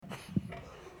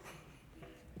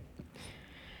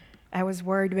I was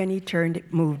worried when he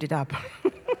moved it up.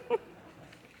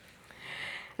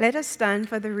 Let us stand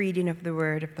for the reading of the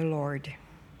word of the Lord,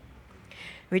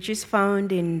 which is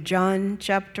found in John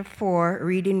chapter 4,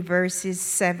 reading verses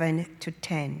 7 to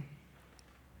 10.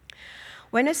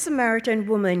 When a Samaritan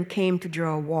woman came to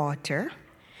draw water,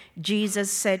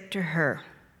 Jesus said to her,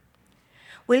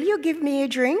 "Will you give me a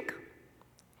drink?"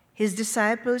 His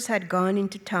disciples had gone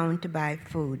into town to buy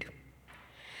food.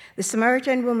 The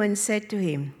Samaritan woman said to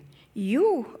him,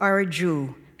 "You are a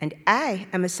Jew, and I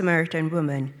am a Samaritan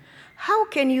woman. How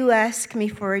can you ask me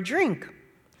for a drink?"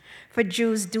 For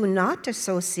Jews do not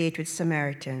associate with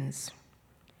Samaritans.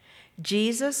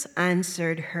 Jesus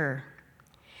answered her,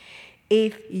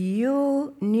 "If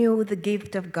you knew the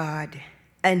gift of God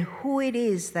and who it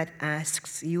is that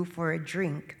asks you for a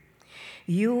drink,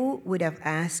 you would have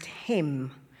asked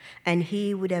him, and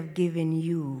he would have given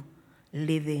you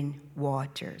living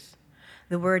waters."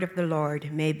 The word of the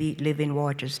Lord may be living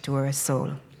waters to our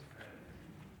soul.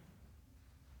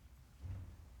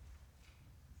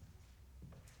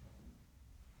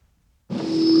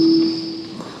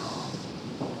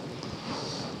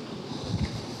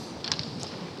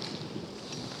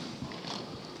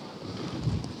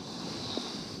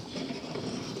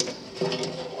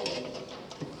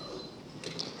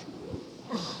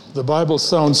 The Bible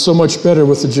sounds so much better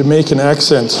with the Jamaican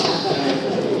accent.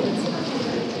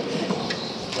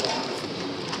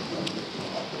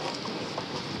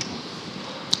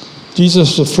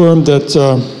 Jesus affirmed that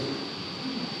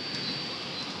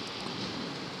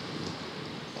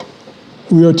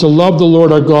we are to love the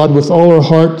Lord our God with all our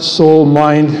heart, soul,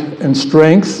 mind, and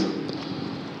strength.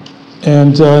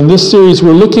 And in this series,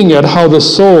 we're looking at how the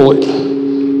soul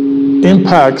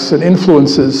impacts and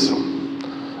influences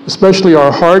especially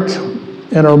our heart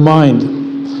and our mind.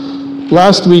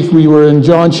 Last week we were in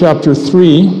John chapter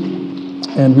 3,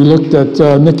 and we looked at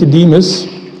Nicodemus.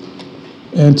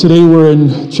 And today we're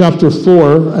in chapter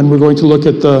 4, and we're going to look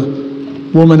at the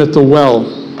woman at the well.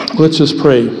 Let's just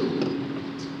pray.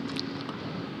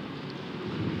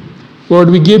 Lord,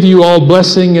 we give you all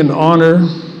blessing and honor,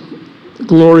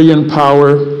 glory and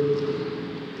power,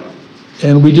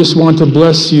 and we just want to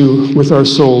bless you with our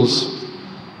souls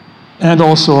and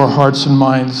also our hearts and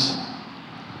minds.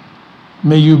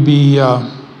 May you be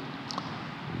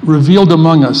revealed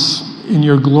among us in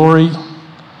your glory,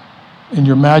 in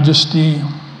your majesty,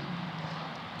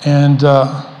 and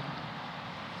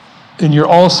in your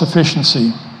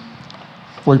all-sufficiency.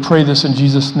 We pray this in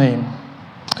Jesus' name.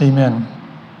 Amen.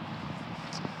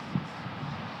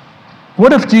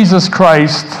 What if Jesus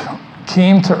Christ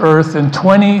came to earth in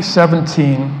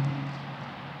 2017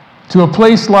 to a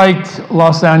place like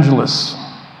Los Angeles?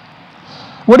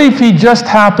 What if he just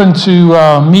happened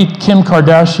to meet Kim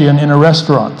Kardashian in a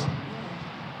restaurant?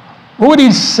 What would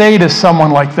he say to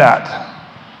someone like that?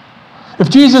 If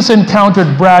Jesus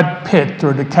encountered Brad Pitt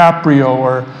or DiCaprio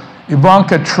or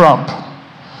Ivanka Trump,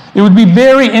 it would be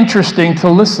very interesting to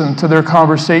listen to their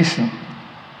conversation.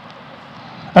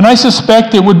 And I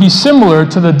suspect it would be similar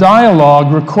to the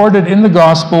dialogue recorded in the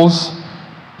Gospels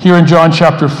here in John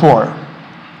chapter 4.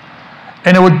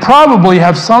 And it would probably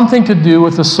have something to do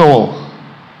with the soul.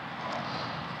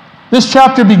 This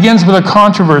chapter begins with a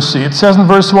controversy. It says in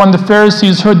verse 1, the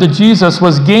Pharisees heard that Jesus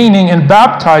was gaining and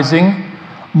baptizing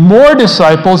more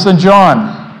disciples than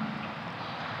John.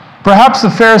 Perhaps the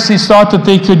Pharisees thought that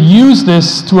they could use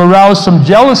this to arouse some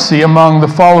jealousy among the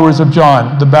followers of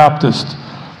John the Baptist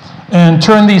and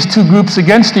turn these two groups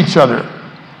against each other.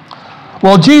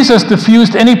 Well, Jesus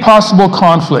diffused any possible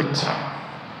conflict.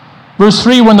 Verse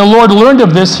 3, when the Lord learned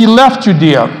of this, he left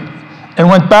Judea and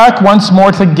went back once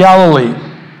more to Galilee.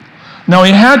 Now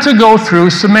he had to go through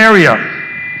Samaria.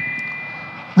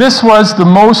 This was the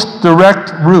most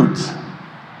direct route.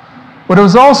 But it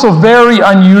was also very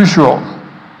unusual,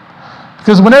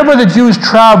 because whenever the Jews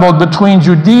traveled between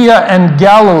Judea and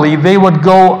Galilee, they would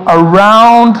go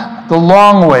around the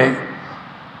long way,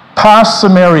 past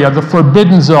Samaria, the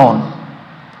forbidden zone.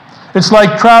 It's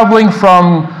like traveling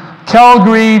from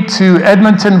Calgary to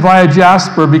Edmonton via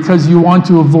Jasper because you want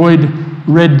to avoid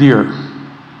red deer.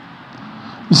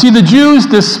 You see, the Jews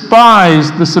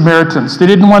despised the Samaritans. They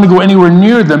didn't want to go anywhere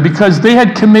near them because they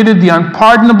had committed the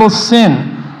unpardonable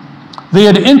sin. They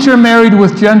had intermarried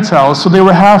with Gentiles, so they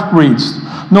were half-breeds,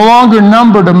 no longer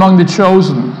numbered among the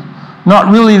chosen, not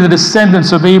really the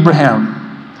descendants of Abraham.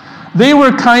 They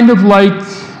were kind of like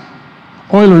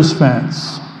Oilers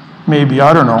fans, maybe,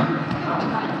 I don't know.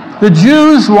 The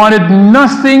Jews wanted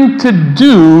nothing to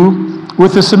do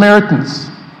with the Samaritans,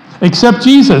 except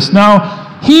Jesus.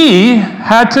 Now, he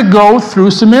had to go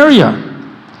through Samaria.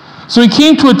 So he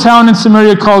came to a town in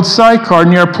Samaria called Sychar,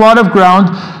 near a plot of ground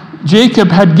Jacob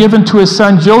had given to his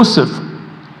son Joseph.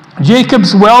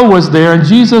 Jacob's well was there, and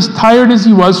Jesus, tired as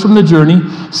he was from the journey,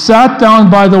 sat down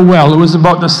by the well. It was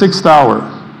about the 6th hour.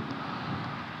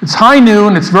 It's high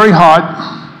noon, it's very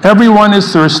hot, everyone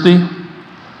is thirsty,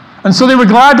 and so they were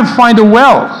glad to find a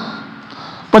well.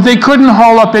 But they couldn't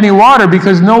haul up any water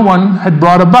because no one had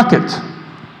brought a bucket.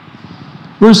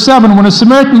 Verse 7, when a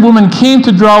Samaritan woman came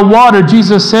to draw water,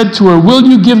 Jesus said to her, "Will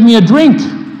you give me a drink?"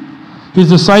 His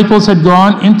disciples had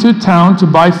gone into town to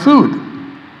buy food.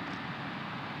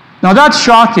 Now that's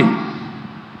shocking.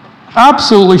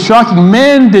 Absolutely shocking.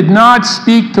 Men did not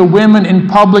speak to women in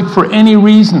public for any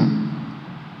reason.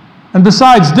 And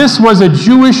besides, this was a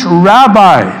Jewish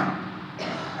rabbi,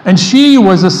 and she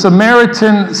was a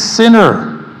Samaritan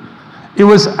sinner. It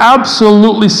was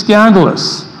absolutely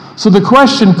scandalous. So the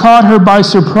question caught her by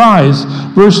surprise.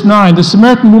 Verse 9, the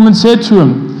Samaritan woman said to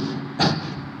him,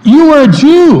 "You are a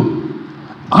Jew.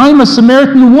 I'm a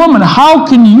Samaritan woman. How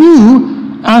can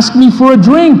you ask me for a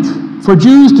drink? For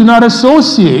Jews do not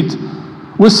associate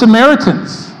with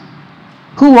Samaritans.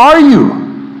 Who are you?"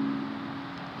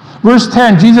 Verse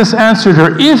 10, Jesus answered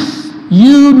her, "If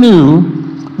you knew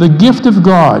the gift of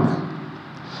God,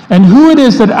 and who it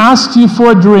is that asks you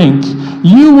for a drink,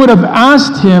 you would have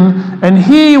asked him, and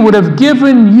he would have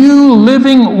given you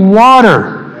living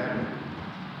water."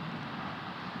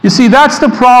 You see, that's the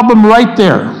problem right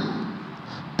there.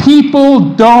 People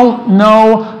don't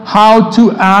know how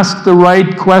to ask the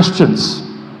right questions.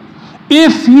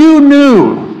 If you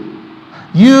knew,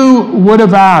 you would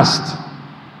have asked.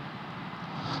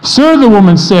 "Sir," the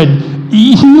woman said,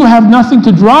 "you have nothing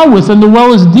to draw with, and the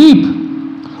well is deep.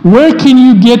 Where can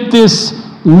you get this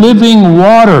living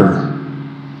water?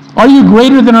 Are you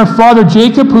greater than our father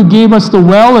Jacob, who gave us the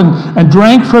well and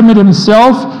drank from it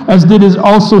himself, as did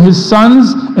also his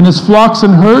sons and his flocks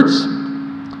and herds?"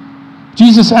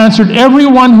 Jesus answered,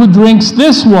 "Everyone who drinks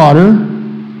this water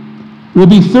will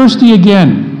be thirsty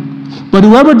again. But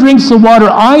whoever drinks the water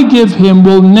I give him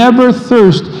will never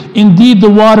thirst. Indeed, the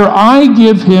water I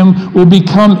give him will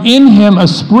become in him a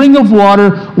spring of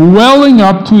water welling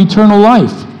up to eternal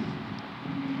life."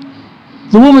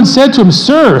 The woman said to him,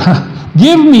 "Sir,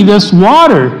 give me this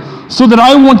water so that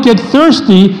I won't get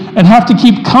thirsty and have to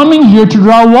keep coming here to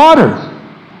draw water."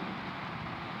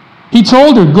 He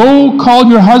told her, "Go call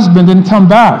your husband and come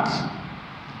back."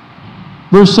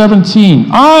 Verse 17,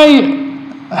 "I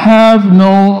have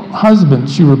no husband,"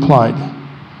 she replied.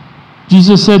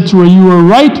 Jesus said to her, "You are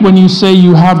right when you say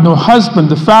you have no husband.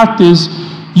 The fact is,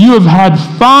 you have had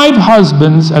 5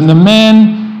 husbands, and the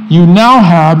man you now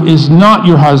have is not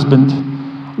your husband.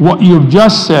 What you have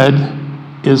just said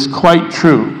is quite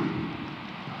true."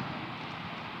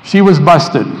 She was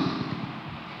busted.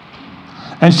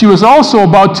 And she was also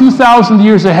about 2,000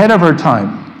 years ahead of her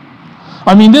time.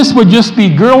 I mean, this would just be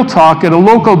girl talk at a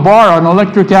local bar on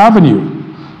Electric Avenue.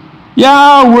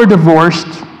 "Yeah, we're divorced,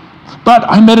 but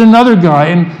I met another guy,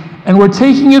 and we're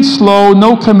taking it slow,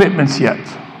 no commitments yet."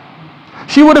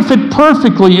 She would have fit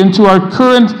perfectly into our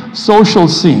current social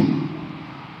scene.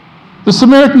 The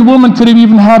Samaritan woman could have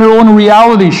even had her own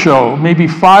reality show. Maybe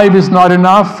 5 is Not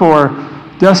Enough, or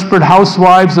Desperate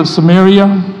Housewives of Samaria.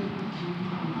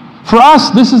 For us,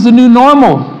 this is the new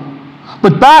normal.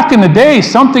 But back in the day,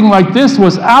 something like this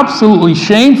was absolutely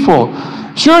shameful.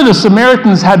 Sure, the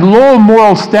Samaritans had low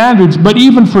moral standards, but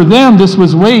even for them, this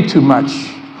was way too much.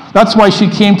 That's why she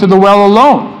came to the well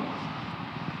alone.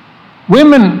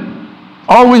 Women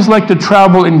always like to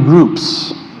travel in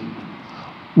groups.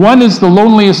 One is the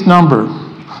loneliest number.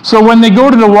 So when they go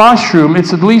to the washroom,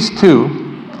 it's at least 2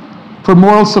 for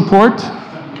moral support.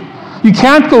 You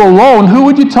can't go alone. Who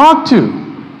would you talk to?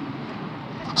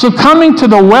 So coming to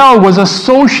the well was a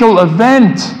social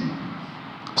event.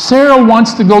 Sarah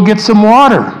wants to go get some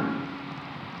water.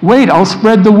 Wait, I'll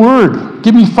spread the word.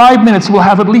 Give me 5 minutes, we'll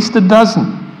have at least a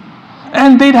dozen.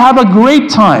 And they'd have a great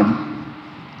time.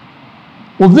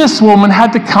 Well, this woman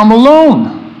had to come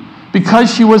alone because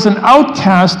she was an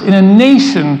outcast in a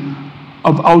nation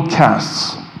of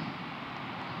outcasts.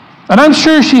 And I'm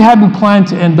sure she hadn't planned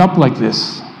to end up like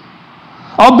this.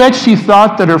 I'll bet she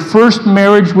thought that her first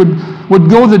marriage would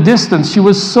go the distance. She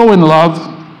was so in love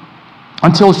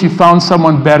until she found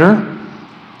someone better.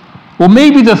 Well,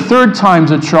 maybe the 3rd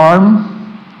time's a charm.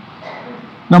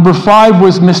 Number 5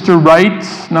 was Mr. Right.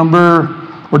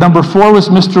 Number 4 was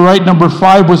Mr. Right. Number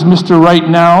 5 was Mr. Right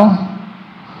now.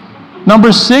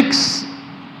 Number 6,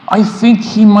 I think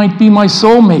he might be my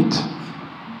soulmate.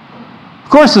 Of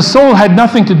course, the soul had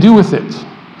nothing to do with it,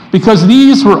 because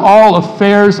these were all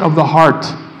affairs of the heart.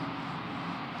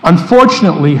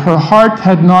 Unfortunately, her heart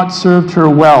had not served her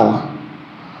well.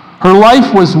 Her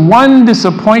life was one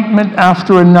disappointment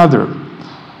after another.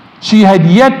 She had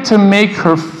yet to make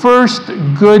her first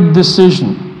good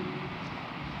decision.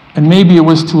 And maybe it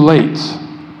was too late.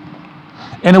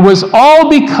 And it was all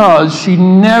because she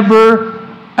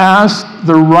never asked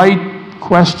the right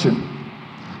question.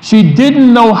 She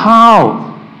didn't know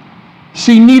how.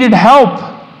 She needed help.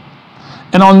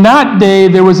 And on that day,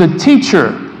 there was a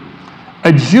teacher,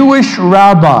 a Jewish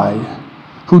rabbi,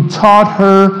 who taught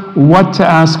her what to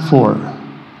ask for.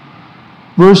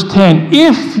 Verse 10,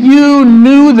 if you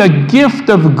knew the gift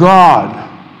of God,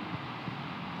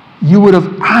 you would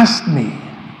have asked me,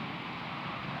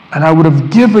 and I would have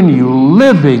given you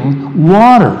living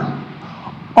water.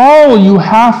 All you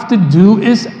have to do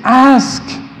is ask.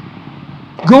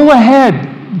 Go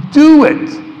ahead, do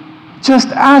it. Just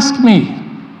ask me.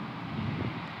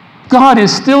 God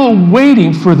is still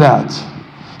waiting for that.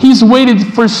 He's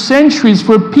waited for centuries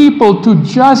for people to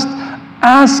just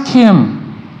ask Him.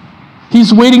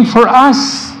 He's waiting for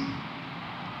us.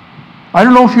 I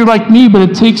don't know if you're like me, but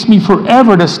it takes me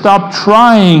forever to stop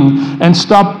trying and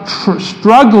stop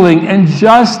struggling and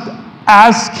just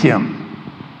ask Him.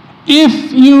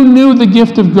 If you knew the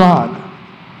gift of God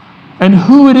and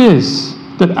who it is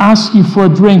that asks you for a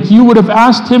drink, you would have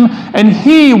asked Him and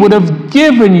He would have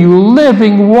given you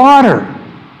living water.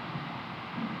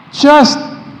 Just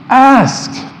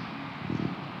ask.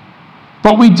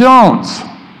 But we don't.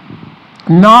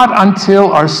 Not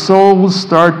until our souls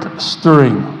start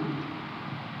stirring.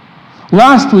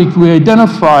 Last week we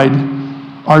identified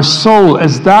our soul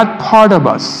as that part of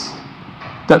us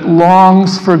that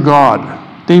longs for God.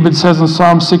 David says in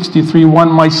Psalm 63:1,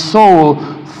 my soul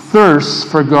thirsts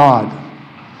for God.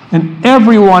 And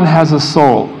everyone has a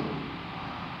soul.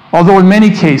 Although in many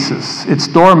cases it's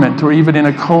dormant or even in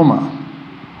a coma.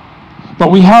 But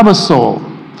we have a soul.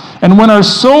 And when our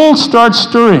soul starts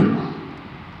stirring,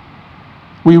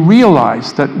 we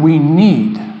realize that we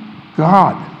need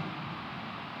God.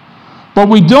 But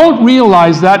we don't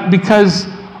realize that because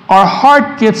our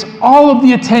heart gets all of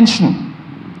the attention.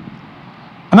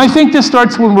 And I think this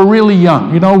starts when we're really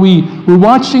young. You know, we're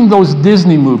watching those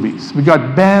Disney movies. We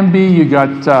got Bambi, you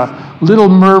got Little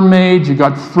Mermaid, you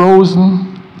got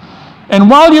Frozen. And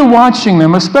while you're watching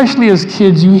them, especially as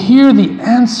kids, you hear the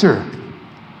answer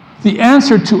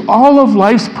to all of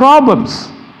life's problems.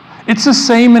 It's the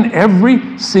same in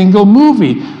every single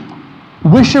movie.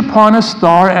 Wish upon a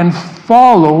star and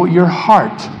follow your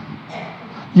heart.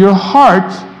 Your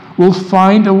heart will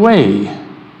find a way.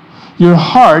 Your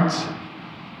heart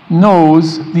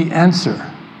knows the answer.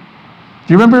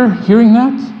 Do you remember hearing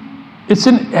that? It's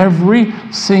in every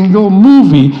single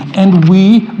movie, and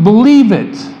we believe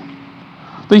it.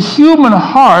 The human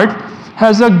heart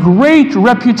has a great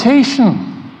reputation,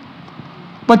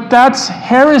 but that's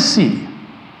heresy.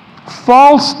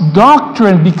 False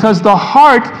doctrine, because the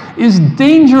heart is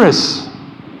dangerous.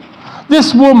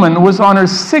 This woman was on her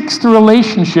 6th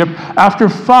relationship after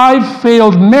 5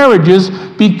 failed marriages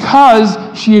because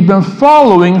she had been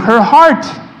following her heart.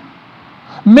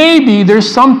 Maybe there's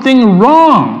something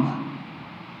wrong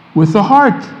with the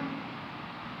heart.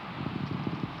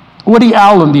 Woody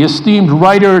Allen, the esteemed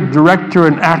writer, director,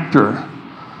 and actor,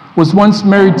 was once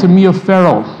married to Mia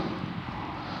Farrow.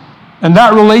 And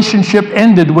that relationship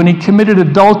ended when he committed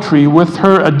adultery with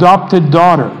her adopted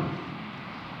daughter.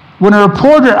 When a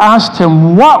reporter asked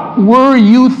him, "What were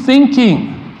you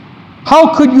thinking? How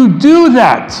could you do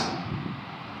that?"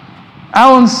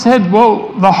 Allen said,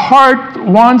 "Well, the heart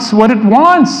wants what it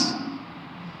wants."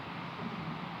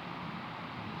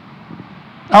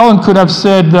 Allen could have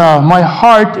said, "My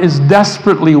heart is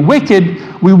desperately wicked."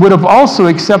 We would have also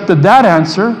accepted that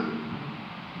answer.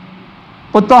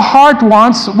 But the heart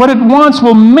wants what it wants.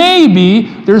 Well, maybe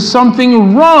there's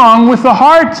something wrong with the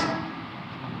heart.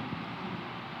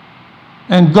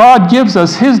 And God gives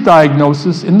us His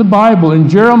diagnosis in the Bible. In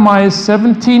Jeremiah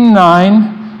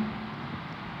 17:9,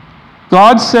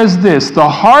 God says this, "The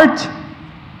heart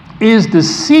is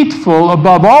deceitful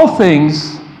above all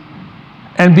things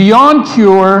and beyond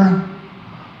cure.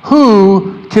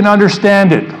 Who can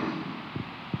understand it?"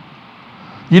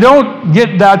 You don't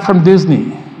get that from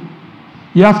Disney.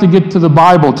 You have to get to the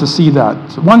Bible to see that.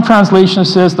 One translation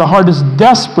says the heart is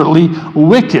desperately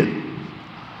wicked.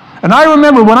 And I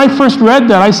remember when I first read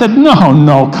that, I said,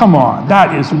 no, come on.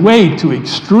 That is way too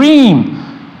extreme.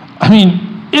 I mean,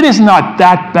 it is not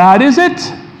that bad, is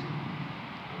it?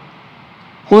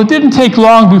 Well, it didn't take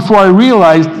long before I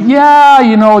realized,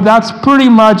 that's pretty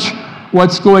much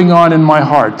what's going on in my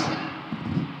heart.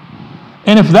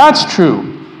 And if that's true,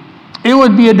 it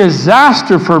would be a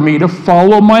disaster for me to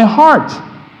follow my heart.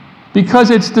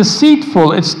 because it's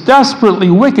deceitful, it's desperately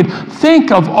wicked.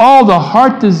 Think of all the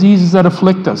heart diseases that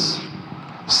afflict us.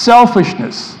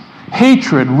 Selfishness,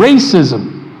 hatred,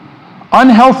 racism,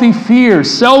 unhealthy fear,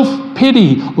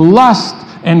 self-pity, lust,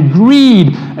 and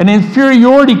greed, an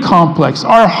inferiority complex.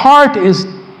 Our heart is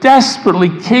desperately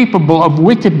capable of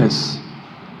wickedness.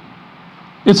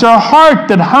 It's our heart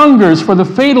that hungers for the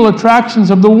fatal attractions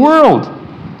of the world.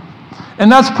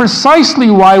 And that's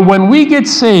precisely why when we get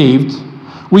saved,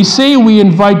 we say we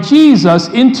invite Jesus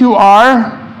into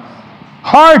our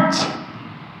heart.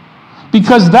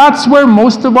 Because that's where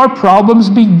most of our problems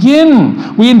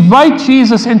begin. We invite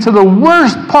Jesus into the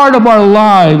worst part of our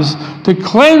lives to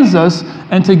cleanse us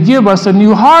and to give us a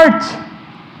new heart.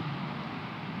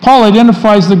 Paul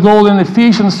identifies the goal in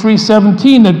Ephesians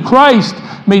 3:17 that Christ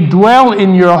may dwell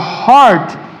in your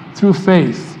heart through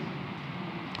faith.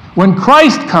 When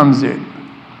Christ comes in,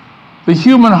 the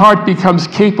human heart becomes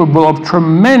capable of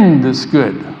tremendous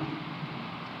good.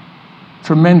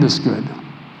 Tremendous good.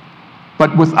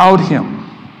 But without him,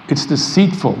 it's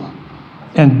deceitful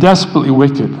and desperately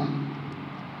wicked.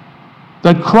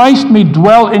 That Christ may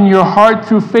dwell in your heart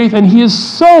through faith, and he is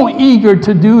so eager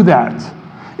to do that.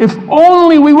 If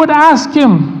only we would ask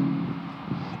him.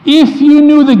 If you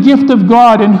knew the gift of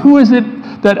God and who is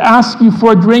it that asks you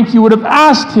for a drink, you would have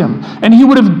asked him, and he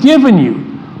would have given you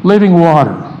living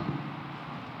water.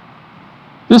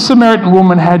 This Samaritan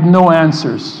woman had no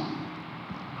answers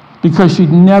because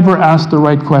she'd never asked the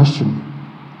right question.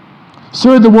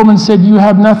 Sir, the woman said, you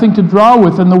have nothing to draw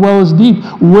with, and the well is deep.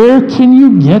 Where can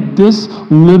you get this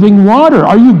living water?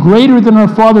 Are you greater than our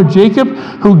father Jacob,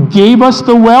 who gave us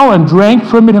the well and drank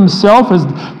from it himself, as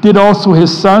did also his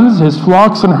sons, his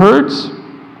flocks and herds?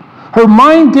 Her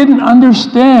mind didn't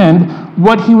understand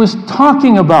what he was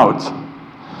talking about.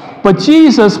 But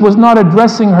Jesus was not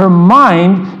addressing her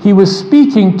mind, he was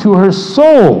speaking to her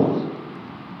soul.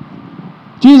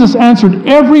 Jesus answered,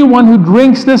 everyone who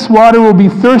drinks this water will be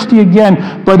thirsty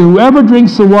again, but whoever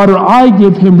drinks the water I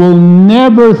give him will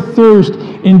never thirst.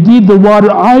 Indeed, the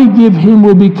water I give him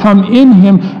will become in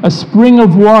him a spring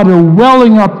of water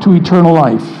welling up to eternal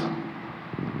life.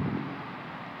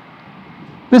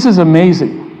 This is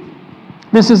amazing.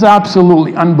 This is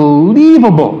absolutely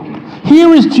unbelievable.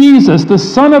 Here is Jesus, the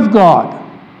Son of God,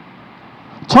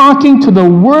 talking to the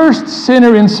worst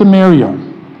sinner in Samaria.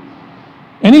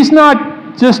 And he's not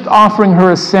just offering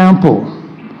her a sample,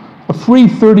 a free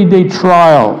 30-day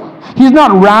trial. He's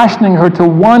not rationing her to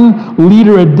 1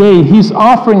 liter a day. He's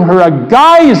offering her a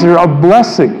geyser of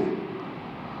blessing,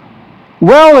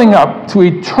 welling up to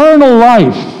eternal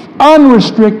life,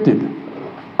 unrestricted,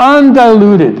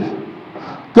 undiluted.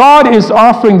 God is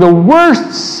offering the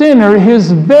worst sinner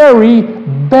his very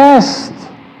best.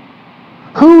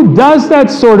 Who does that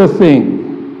sort of thing?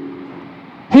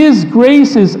 His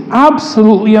grace is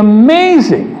absolutely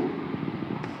amazing.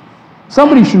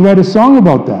 Somebody should write a song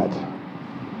about that.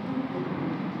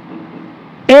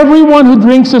 Everyone who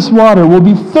drinks this water will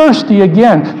be thirsty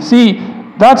again. See,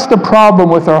 that's the problem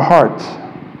with our heart.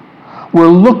 We're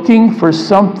looking for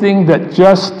something that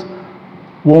just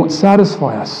won't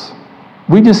satisfy us.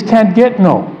 We just can't get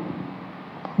no.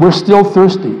 We're still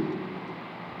thirsty.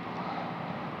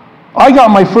 I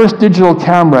got my first digital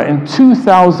camera in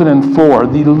 2004,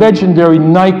 the legendary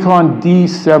Nikon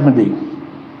D70.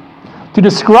 To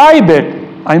describe it,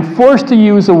 I'm forced to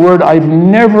use a word I've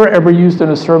never ever used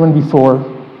in a sermon before.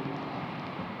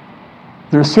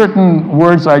 There are certain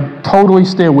words I totally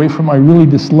stay away from. I really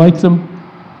dislike them.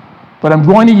 But I'm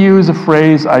going to use a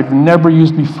phrase I've never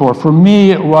used before. For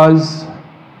me, it was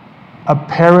a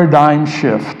paradigm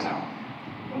shift.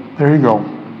 There you go.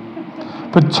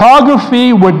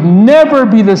 Photography would never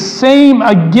be the same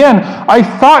again. I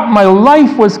thought my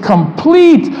life was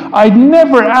complete. I'd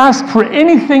never ask for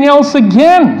anything else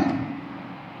again.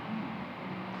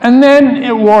 And then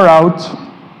it wore out,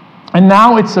 and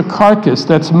now it's a carcass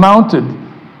that's mounted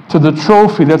to the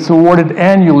trophy that's awarded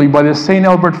annually by the St.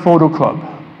 Albert Photo Club.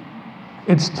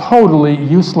 It's totally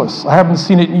useless. I haven't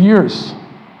seen it in years.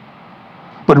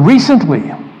 But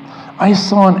recently, I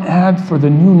saw an ad for the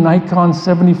new Nikon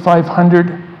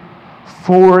 7500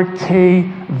 4K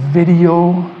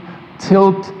video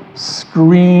tilt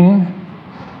screen,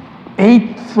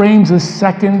 8 frames a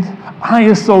second,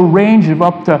 ISO range of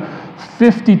up to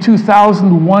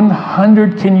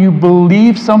 52,100. Can you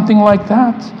believe something like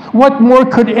that? What more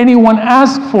could anyone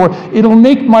ask for? It'll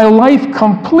make my life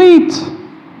complete.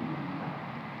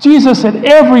 Jesus said,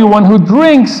 everyone who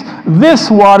drinks this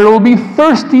water will be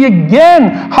thirsty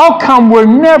again. How come we're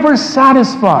never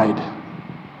satisfied?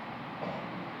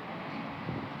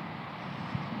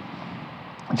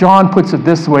 John puts it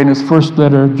this way in his first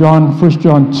letter, 1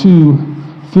 John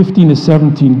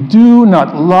 2:15-17. Do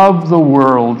not love the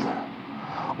world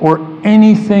or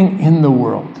anything in the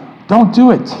world. Don't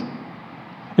do it.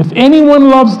 If anyone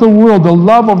loves the world, the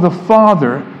love of the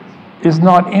Father is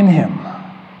not in him.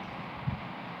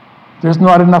 There's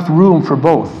not enough room for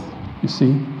both, you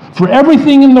see. For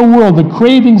everything in the world, the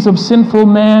cravings of sinful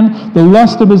man, the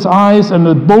lust of his eyes, and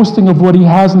the boasting of what he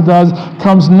has and does,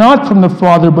 comes not from the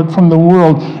Father, but from the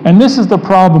world. And this is the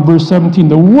problem, verse 17.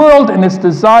 The world and its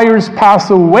desires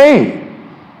pass away,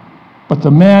 but the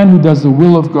man who does the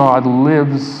will of God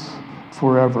lives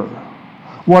forever.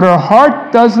 What our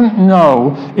heart doesn't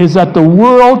know is that the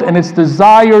world and its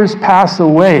desires pass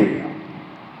away.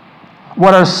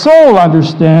 What our soul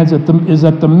understands is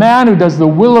that the man who does the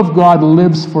will of God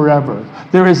lives forever.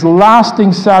 There is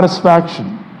lasting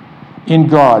satisfaction in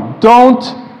God. Don't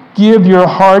give your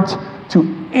heart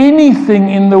to anything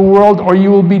in the world or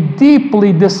you will be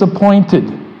deeply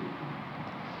disappointed.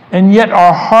 And yet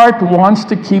our heart wants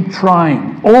to keep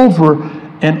trying over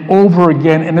and over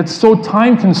again, and it's so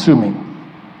time-consuming.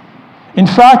 In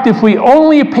fact, if we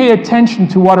only pay attention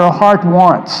to what our heart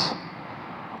wants,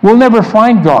 we'll never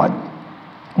find God,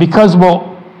 because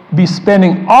we'll be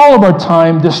spending all of our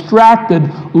time distracted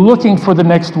looking for the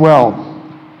next well.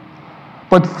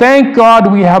 But thank God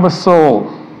we have a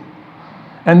soul,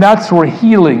 and that's where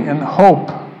healing and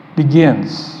hope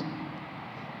begins.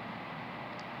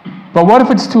 But what if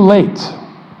it's too late?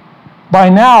 By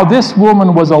now, this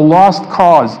woman was a lost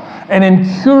cause, an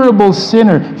incurable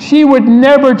sinner. She would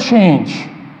never change.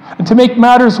 And to make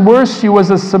matters worse, she was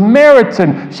a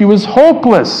Samaritan. She was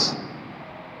hopeless.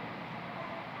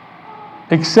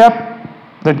 Except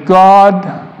that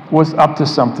God was up to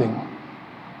something.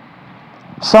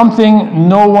 Something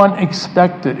no one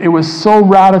expected. It was so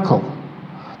radical.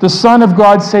 The Son of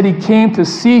God said he came to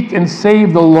seek and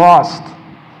save the lost.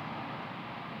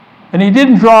 And he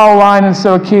didn't draw a line and say,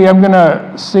 okay, I'm going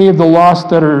to save the lost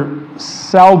that are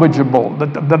salvageable,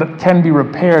 that can be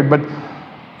repaired. But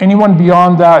anyone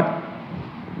beyond that,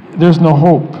 there's no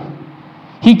hope.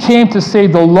 He came to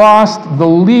save the lost, the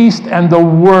least, and the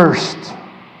worst.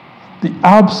 The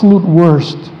absolute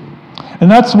worst.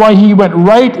 And that's why he went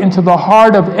right into the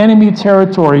heart of enemy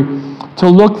territory to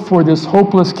look for this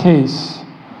hopeless case.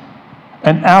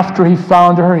 And after he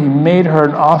found her, he made her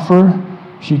an offer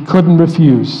she couldn't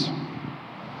refuse.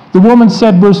 The woman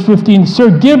said, verse 15,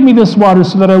 Sir, give me this water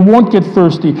so that I won't get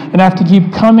thirsty and have to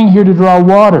keep coming here to draw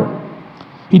water.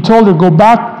 He told her, Go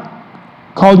back,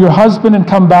 call your husband and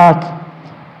come back.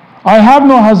 I have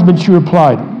no husband, she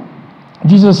replied.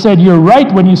 Jesus said, You're right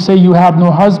when you say you have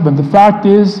no husband. The fact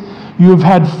is, you have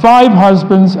had 5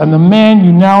 husbands, and the man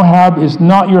you now have is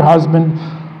not your husband.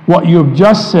 What you have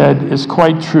just said is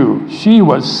quite true. She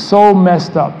was so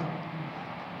messed up.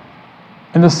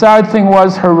 And the sad thing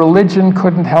was, her religion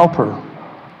couldn't help her.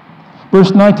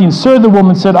 Verse 19, Sir, the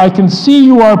woman said, I can see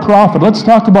you are a prophet. Let's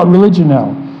talk about religion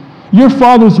now. Your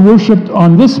fathers worshipped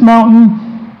on this mountain,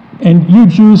 and you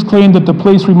Jews claim that the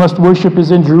place we must worship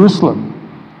is in Jerusalem.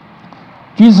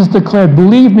 Jesus declared,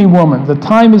 Believe me, woman, the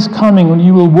time is coming when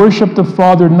you will worship the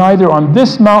Father neither on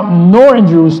this mountain nor in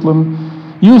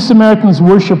Jerusalem. You Samaritans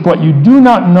worship what you do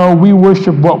not know. We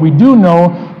worship what we do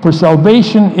know, for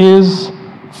salvation is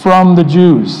from the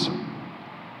Jews.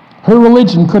 Her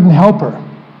religion couldn't help her.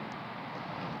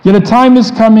 Yet a time is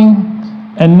coming,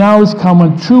 and now has come,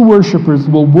 when true worshipers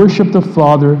will worship the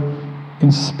Father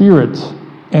in spirit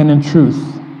and in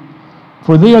truth.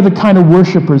 For they are the kind of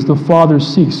worshipers the Father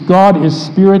seeks. God is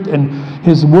spirit, and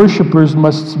his worshipers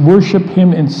must worship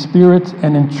him in spirit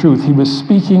and in truth. He was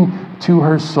speaking to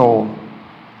her soul.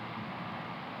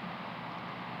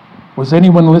 Was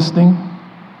anyone listening?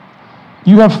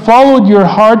 You have followed your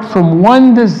heart from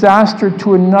one disaster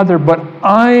to another, but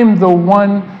I'm the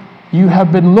one you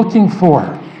have been looking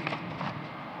for.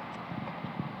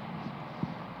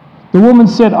 The woman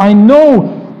said, I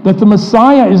know that the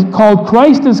Messiah is called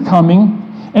Christ is coming,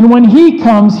 and when he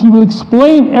comes, he will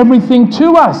explain everything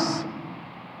to us.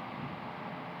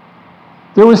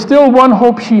 There was still one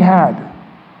hope she had.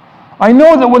 I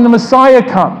know that when the Messiah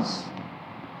comes,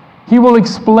 he will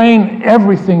explain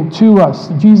everything to us.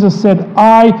 Jesus said,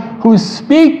 I who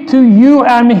speak to you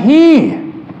am he.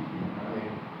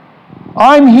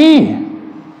 I'm he.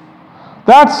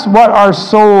 That's what our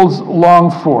souls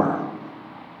long for.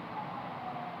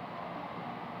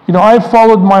 You know, I've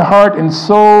followed my heart in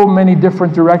so many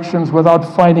different directions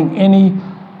without finding any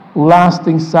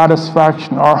lasting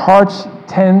satisfaction. Our hearts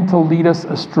tend to lead us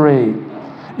astray.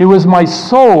 It was my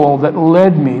soul that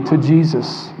led me to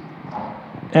Jesus.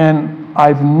 And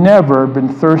I've never been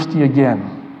thirsty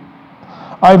again.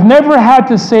 I've never had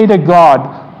to say to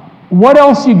God, what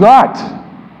else you got?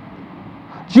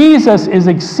 Jesus is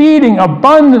exceeding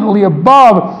abundantly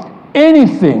above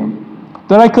anything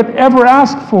that I could ever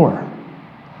ask for.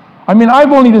 I mean,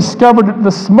 I've only discovered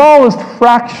the smallest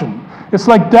fraction. It's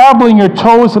like dabbling your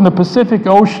toes in the Pacific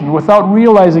Ocean without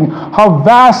realizing how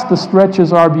vast the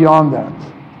stretches are beyond that.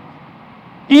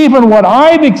 Even what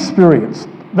I've experienced,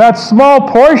 that small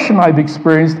portion I've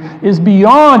experienced, is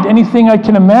beyond anything I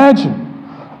can imagine.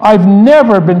 I've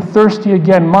never been thirsty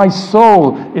again. My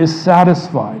soul is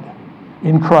satisfied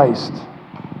in Christ.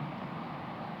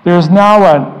 There's now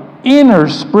an inner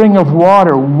spring of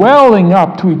water welling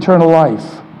up to eternal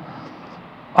life.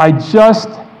 I just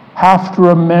have to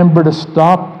remember to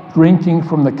stop drinking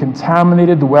from the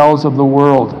contaminated wells of the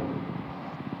world.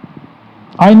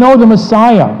 I know the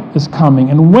Messiah is coming,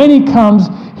 and when he comes,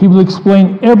 he will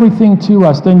explain everything to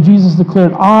us. Then Jesus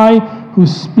declared, I who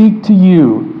speak to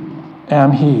you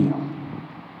am he.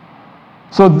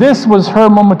 So this was her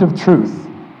moment of truth.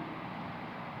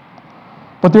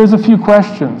 But there's a few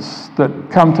questions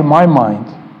that come to my mind.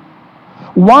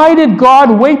 Why did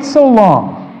God wait so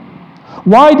long?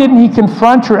 Why didn't he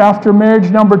confront her after marriage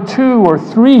number 2 or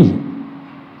 3?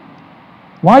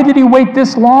 Why did he wait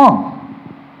this long?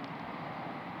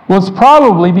 Well, it's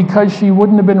probably because she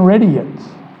wouldn't have been ready yet.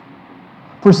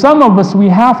 For some of us, we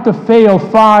have to fail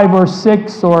 5 or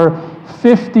 6 or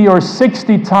 50 or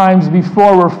 60 times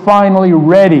before we're finally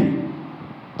ready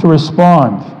to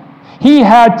respond. He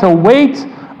had to wait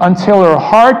until her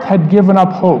heart had given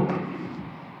up hope.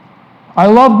 I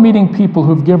love meeting people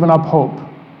who've given up hope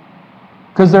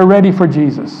because they're ready for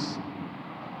Jesus.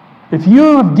 If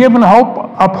you have given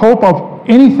up hope of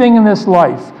anything in this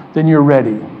life, then you're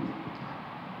ready.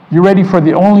 You're ready for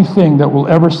the only thing that will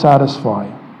ever satisfy.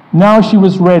 Now she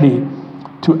was ready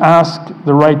to ask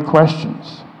the right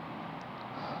questions.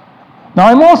 Now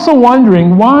I'm also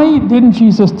wondering, why didn't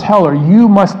Jesus tell her, you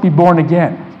must be born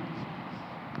again?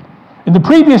 In the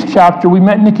previous chapter, we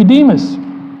met Nicodemus,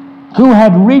 who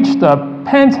had reached the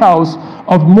penthouse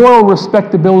of moral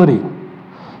respectability.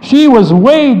 She was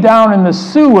way down in the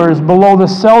sewers below the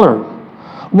cellar.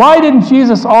 Why didn't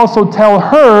Jesus also tell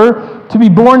her to be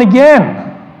born again?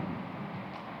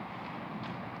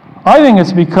 I think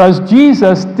it's because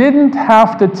Jesus didn't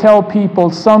have to tell people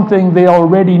something they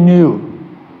already knew.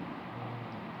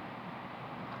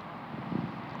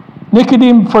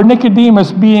 For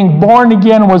Nicodemus, being born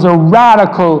again was a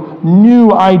radical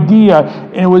new idea,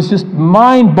 and it was just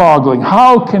mind-boggling.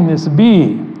 How can this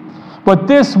be? But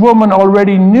this woman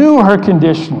already knew her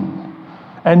condition,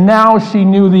 and now she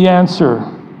knew the answer.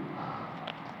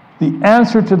 The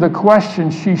answer to the question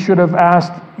she should have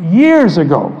asked years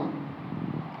ago.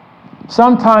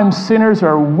 Sometimes sinners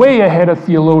are way ahead of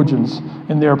theologians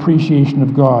in their appreciation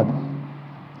of God.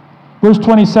 Verse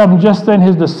 27, just then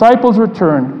his disciples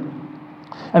returned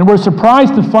and were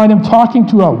surprised to find him talking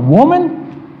to a woman.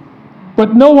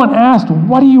 But no one asked,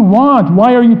 what do you want?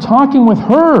 Why are you talking with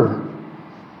her?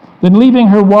 Then leaving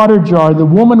her water jar, the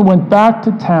woman went back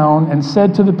to town and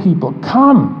said to the people,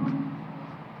 come,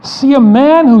 see a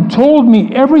man who told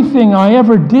me everything I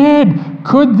ever did.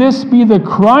 Could this be the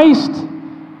Christ?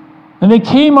 And they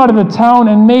came out of the town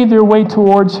and made their way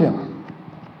towards him.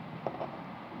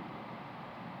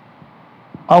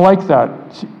 I like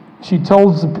that. She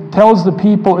tells the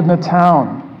people in the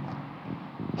town,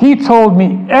 he told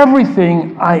me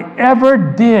everything I ever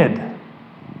did.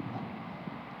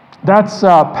 That's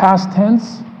past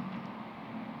tense.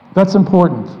 That's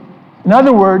important. In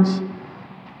other words,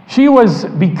 she was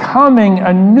becoming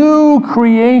a new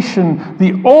creation.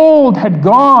 The old had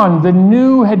gone, the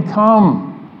new had come.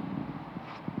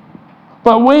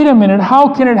 But wait a minute,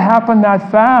 how can it happen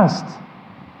that fast?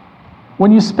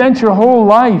 When you spent your whole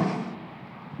life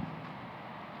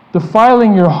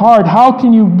defiling your heart, how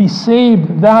can you be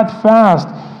saved that fast?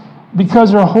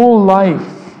 Because her whole life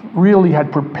really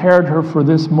had prepared her for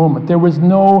this moment. There was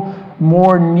no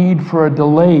more need for a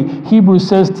delay. Hebrews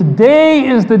says, today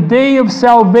is the day of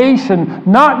salvation,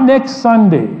 not next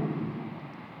Sunday.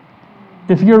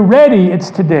 If you're ready, it's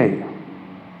today.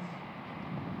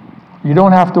 You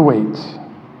don't have to wait.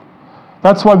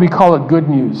 That's why we call it good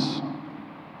news.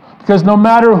 Because no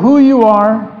matter who you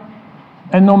are,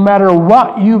 and no matter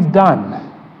what you've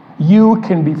done, you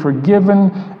can be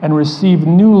forgiven and receive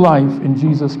new life in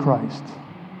Jesus Christ.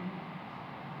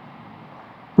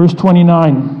 Verse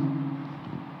 29.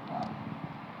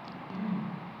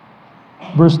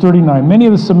 Verse 39. Many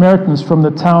of the Samaritans from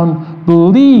the town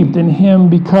believed in him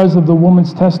because of the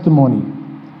woman's testimony.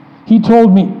 He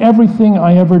told me everything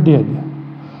I ever did.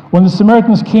 When the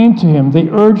Samaritans came to him, they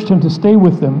urged him to stay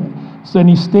with them, so then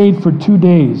he stayed for 2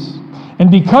 days. And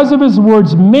because of his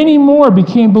words, many more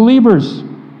became believers.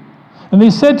 And they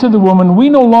said to the woman,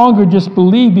 we no longer just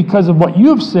believe because of what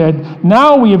you've said.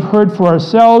 Now we have heard for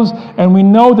ourselves, and we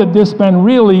know that this man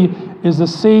really is the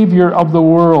Savior of the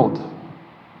world.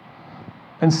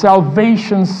 And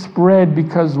salvation spread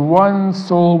because one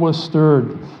soul was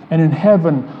stirred. And in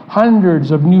heaven,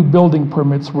 hundreds of new building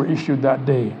permits were issued that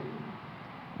day.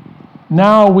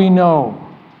 Now we know.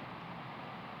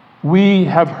 We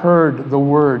have heard the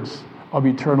words of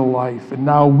eternal life. And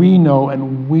now we know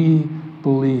and we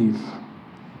believe.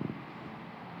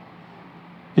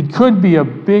 It could be a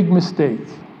big mistake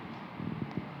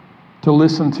to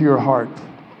listen to your heart.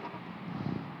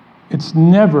 It's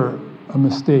never a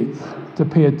mistake to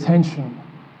pay attention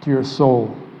to your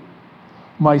soul.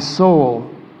 My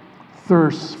soul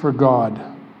thirsts for God.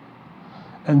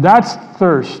 And that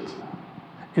thirst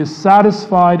is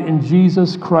satisfied in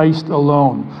Jesus Christ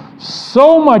alone.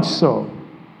 So much so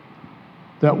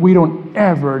that we don't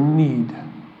ever need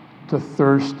to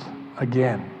thirst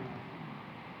again.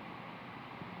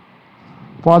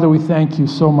 Father, we thank you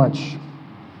so much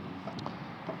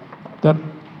that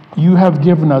you have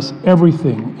given us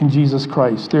everything in Jesus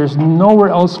Christ. There's nowhere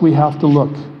else we have to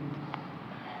look.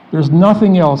 There's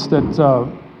nothing else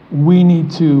that we need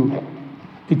to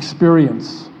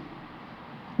experience.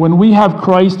 When we have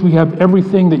Christ, we have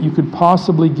everything that you could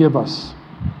possibly give us.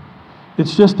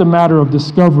 It's just a matter of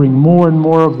discovering more and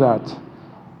more of that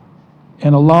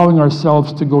and allowing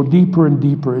ourselves to go deeper and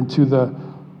deeper into the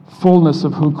fullness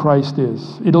of who Christ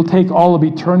is. It'll take all of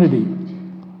eternity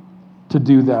to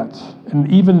do that.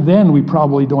 And even then, we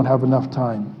probably don't have enough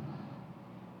time.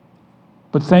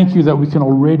 But thank you that we can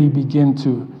already begin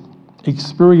to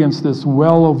experience this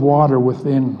well of water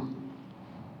within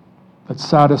that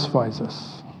satisfies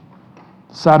us,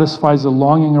 satisfies the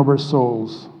longing of our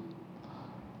souls.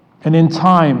 And in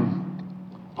time,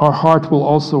 our heart will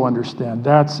also understand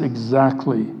that's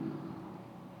exactly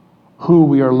who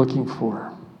we are looking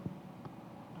for.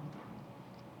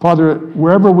 Father,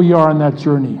 wherever we are on that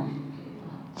journey,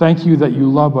 thank you that you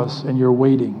love us and you're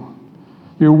waiting.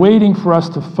 You're waiting for us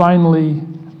to finally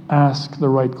ask the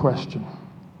right question.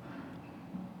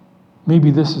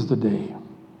 Maybe this is the day. In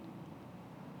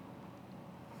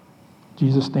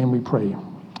Jesus' name we pray.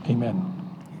 Amen.